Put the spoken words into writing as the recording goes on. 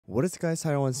What is guys,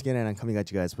 Tyler once again, and I'm coming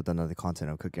at you guys with another content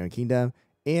of Cooking Kingdom.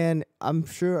 And I'm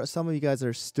sure some of you guys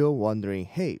are still wondering,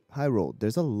 hey, HyRoll,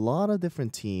 there's a lot of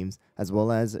different teams, as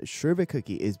well as Sherbet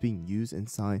Cookie is being used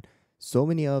inside so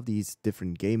many of these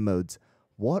different game modes.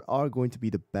 What are going to be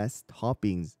the best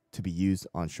toppings to be used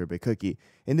on Sherbet Cookie?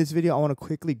 In this video, I want to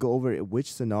quickly go over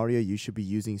which scenario you should be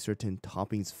using certain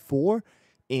toppings for.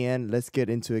 And let's get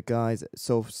into it, guys.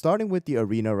 So starting with the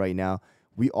arena right now,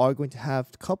 we are going to have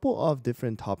a couple of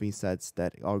different topping sets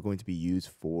that are going to be used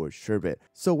for Sherbet.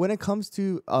 So when it comes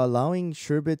to allowing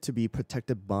Sherbet to be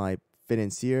protected by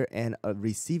Financier and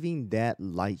receiving that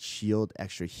light shield,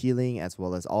 extra healing, as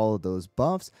well as all of those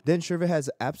buffs, then Sherbet has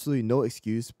absolutely no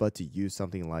excuse but to use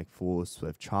something like Full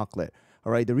Swift Chocolate.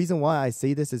 Alright, the reason why I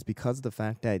say this is because of the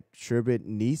fact that Sherbet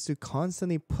needs to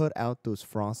constantly put out those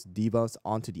frost debuffs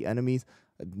onto the enemies,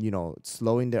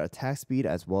 slowing their attack speed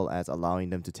as well as allowing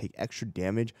them to take extra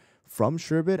damage from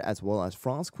Sherbet as well as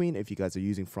Frost Queen if you guys are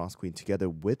using Frost Queen together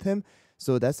with him.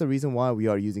 So that's the reason why we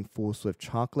are using Full Swift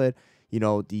Chocolate. The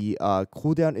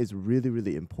cooldown is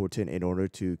really important in order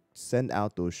to send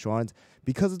out those shards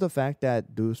because of the fact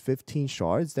that those 15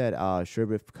 shards that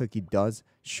Sherbet Cookie does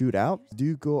shoot out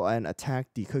do go and attack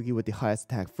the cookie with the highest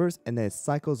attack first, and then it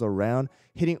cycles around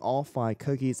hitting all 5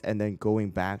 cookies and then going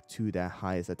back to that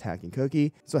highest attacking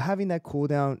cookie. So having that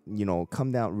cooldown,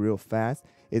 come down real fast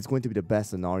is going to be the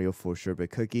best scenario for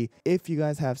Sherbet Cookie. If you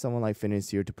guys have someone like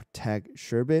Financier to protect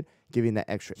Sherbet, giving that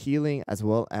extra healing as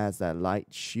well as that light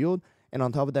shield. And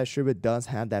on top of that, Sherbet does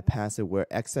have that passive where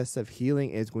excessive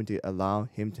healing is going to allow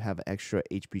him to have an extra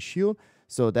HP shield.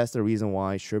 So that's the reason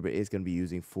why Sherbet is going to be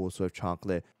using Full Swift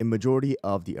Chocolate in majority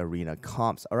of the arena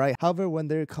comps. Alright, however, when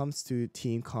there comes to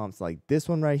team comps like this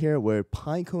one right here, where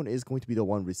Pinecone is going to be the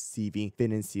one receiving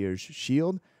Financier's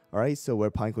shield. Alright, so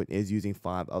where Pinecone is using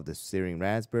 5 of the Searing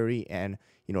Raspberry and,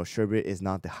 Sherbet is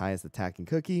not the highest attacking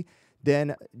cookie,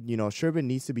 then, Sherbet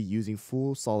needs to be using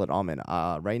full solid almond.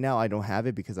 Right now, I don't have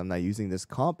it because I'm not using this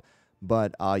comp.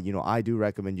 But, I do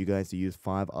recommend you guys to use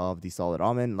 5 of the solid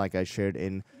almond like I shared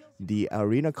in the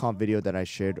arena comp video that I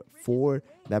shared for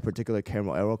that particular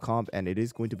caramel arrow comp. And it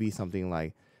is going to be something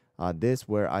like this,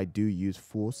 where I do use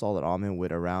full solid almond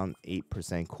with around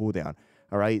 8% cooldown.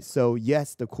 Alright, so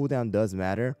yes, the cooldown does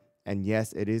matter. And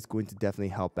yes, it is going to definitely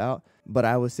help out. But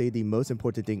I would say the most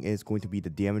important thing is going to be the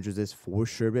damage resist for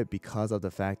Sherbet because of the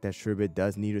fact that Sherbet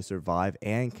does need to survive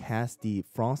and cast the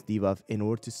Frost debuff in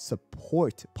order to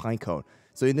support Pinecone.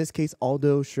 So in this case,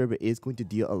 although Sherbet is going to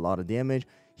deal a lot of damage,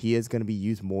 he is going to be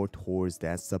used more towards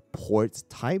that support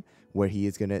type where he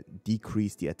is going to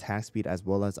decrease the attack speed as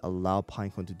well as allow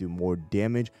Pinecone to do more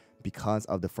damage because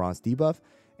of the Frost debuff.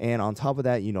 And on top of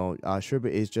that,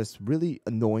 Sherbet is just really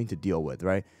annoying to deal with,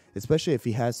 right? Especially if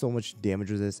he has so much damage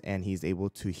resist and he's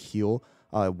able to heal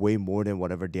way more than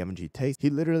whatever damage he takes. He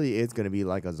literally is going to be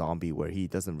like a zombie where he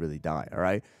doesn't really die, all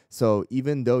right? So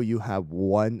even though you have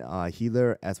one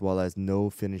healer as well as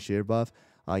no finisher buff,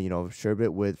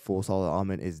 Sherbet with full solid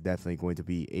almond is definitely going to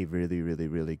be a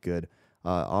really good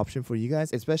option for you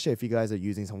guys, especially if you guys are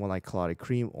using someone like Clotted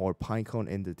Cream or Pinecone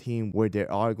in the team where they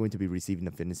are going to be receiving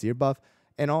the Financier buff.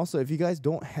 And also, if you guys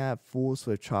don't have Full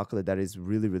Swift Chocolate that is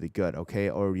really good, okay,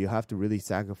 or you have to really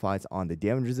sacrifice on the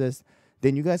damage resist,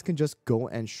 then you guys can just go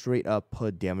and straight up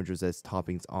put damage resist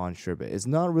toppings on Sherbet. It's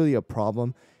not really a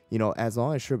problem, as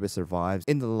long as Sherbet survives.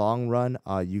 In the long run,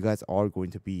 you guys are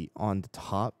going to be on the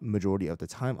top majority of the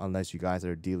time unless you guys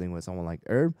are dealing with someone like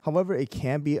Herb. However, it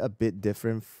can be a bit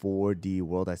different for the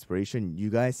World Exploration. You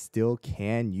guys still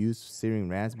can use Searing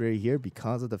Raspberry here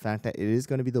because of the fact that it is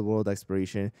going to be the World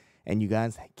Exploration, and you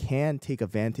guys can take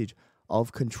advantage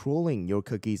of controlling your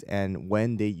cookies and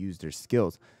when they use their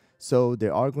skills. So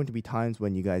there are going to be times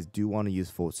when you guys do want to use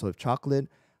Full Swift Chocolate.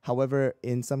 However,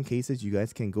 in some cases, you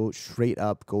guys can go straight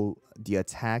up, go the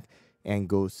attack, and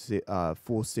go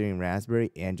full Searing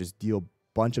Raspberry and just deal a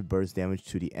bunch of burst damage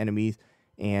to the enemies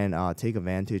and take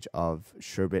advantage of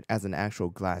Sherbet as an actual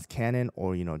glass cannon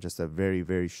or, just a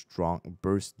very strong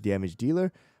burst damage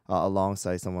dealer.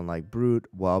 Alongside someone like Brute,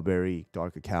 Wildberry,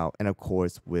 Dark Cacao, and of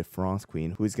course with Frost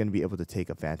Queen, who is going to be able to take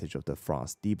advantage of the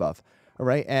Frost debuff.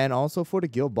 Alright, and also for the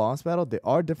guild boss battle, there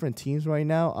are different teams right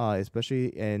now, especially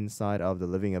inside of the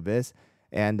Living Abyss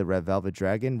and the Red Velvet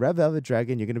Dragon. Red Velvet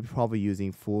Dragon, you're going to be probably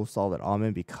using full solid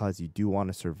almond because you do want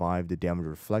to survive the damage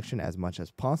reflection as much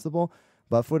as possible.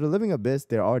 But for the Living Abyss,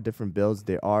 there are different builds.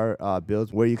 There are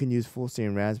builds where you can use full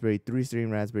Searing Raspberry, 3 Searing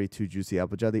Raspberry, 2 Juicy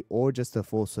Apple Jelly, or just a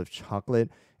Full Swift Chocolate.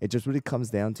 It just really comes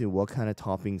down to what kind of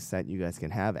topping set you guys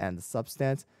can have and the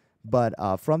substance. But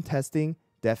from testing,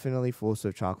 definitely full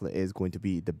Swift chocolate is going to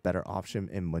be the better option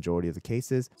in majority of the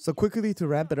cases. So quickly to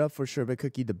wrap it up for Sherbet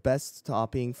Cookie, the best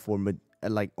topping for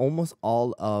like almost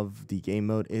all of the game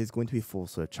mode is going to be full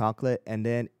Swift chocolate, and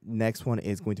then next one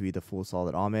is going to be the full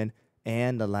solid almond,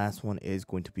 and the last one is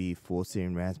going to be full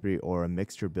Syrian raspberry or a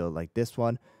mixture build like this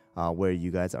one, where you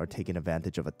guys are taking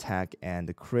advantage of attack and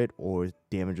the crit or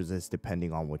damage resist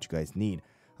depending on what you guys need.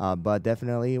 But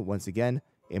definitely, once again,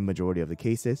 in majority of the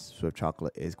cases, Swift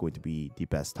chocolate is going to be the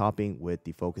best topping with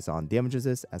the focus on damage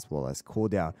resist as well as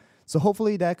cooldown. So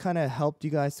hopefully that kind of helped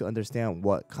you guys to understand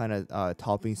what kind of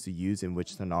toppings to use in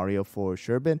which scenario for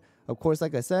sherbet. Of course,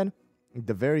 like I said,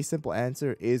 the very simple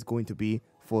answer is going to be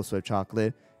full Swift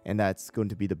chocolate, and that's going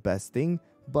to be the best thing.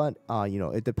 But you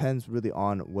know, it depends really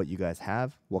on what you guys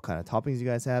have, what kind of toppings you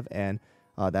guys have, and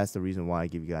that's the reason why I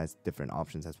give you guys different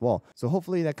options as well. So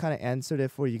hopefully that kind of answered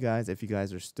it for you guys if you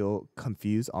guys are still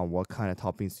confused on what kind of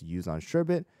toppings to use on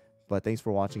sherbet. But thanks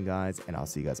for watching, guys, and I'll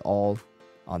see you guys all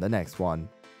on the next one.